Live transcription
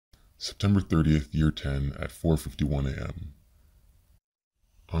September 30th, year 10 at 4:51 a.m.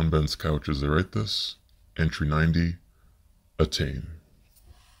 On Ben's couch as I write this, entry 90, Attain.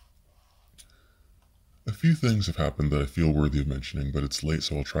 A few things have happened that I feel worthy of mentioning, but it's late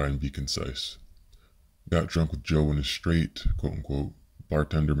so I'll try and be concise. Got drunk with Joe and his straight, quote-unquote,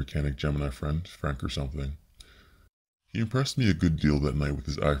 bartender mechanic Gemini friend, Frank or something. He impressed me a good deal that night with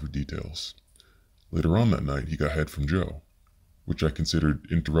his eye for details. Later on that night, he got head from Joe, which I considered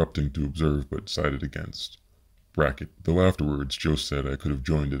interrupting to observe but decided against. Bracket, though afterwards Joe said I could have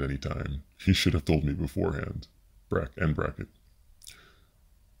joined at any time. He should have told me beforehand. Bracket.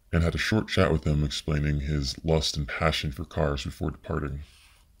 And had a short chat with him explaining his lust and passion for cars before departing.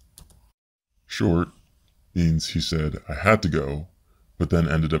 Short means he said I had to go, but then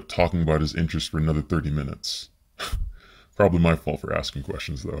ended up talking about his interest for another 30 minutes. Probably my fault for asking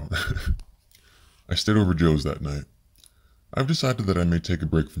questions though. I stayed over Joe's that night. I've decided that I may take a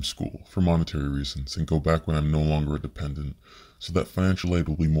break from school for monetary reasons and go back when I'm no longer a dependent, so that financial aid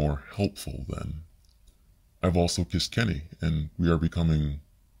will be more helpful then. I've also kissed Kenny, and we are becoming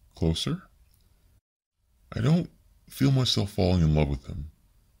closer? I don't feel myself falling in love with him,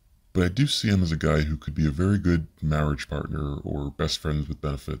 but I do see him as a guy who could be a very good marriage partner or best friends with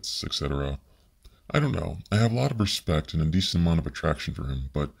benefits, etc. I don't know. I have a lot of respect and a decent amount of attraction for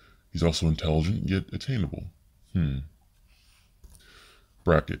him, but he's also intelligent yet attainable.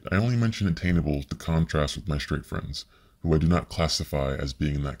 Bracket. I only mention attainable to contrast with my straight friends, who I do not classify as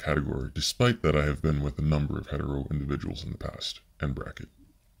being in that category, despite that I have been with a number of hetero individuals in the past. End bracket.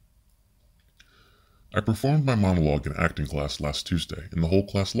 I performed my monologue in acting class last Tuesday, and the whole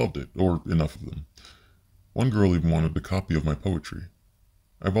class loved it, or enough of them. One girl even wanted a copy of my poetry.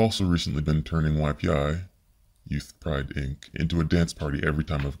 I've also recently been turning YPI, Youth Pride Inc., into a dance party every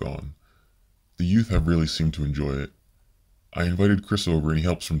time I've gone. The youth have really seemed to enjoy it. I invited Chris over and he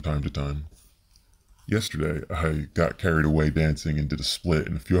helps from time to time. Yesterday, I got carried away dancing and did a split,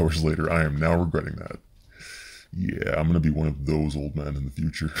 and a few hours later, I am now regretting that. Yeah, I'm gonna be one of those old men in the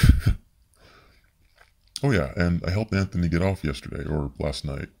future. Oh yeah, and I helped Anthony get off yesterday, or last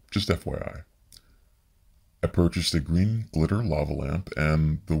night, just FYI. I purchased a green glitter lava lamp,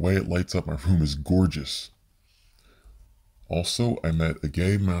 and the way it lights up my room is gorgeous. Also, I met a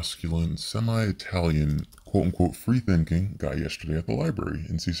gay, masculine, semi-Italian, quote-unquote free-thinking guy yesterday at the library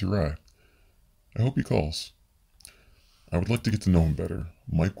in CC. I hope he calls. I would like to get to know him better.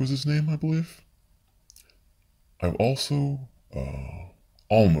 Mike was his name, I believe? I've also,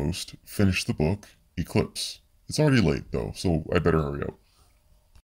 almost finished the book, Eclipse. It's already late, though, so I better hurry up.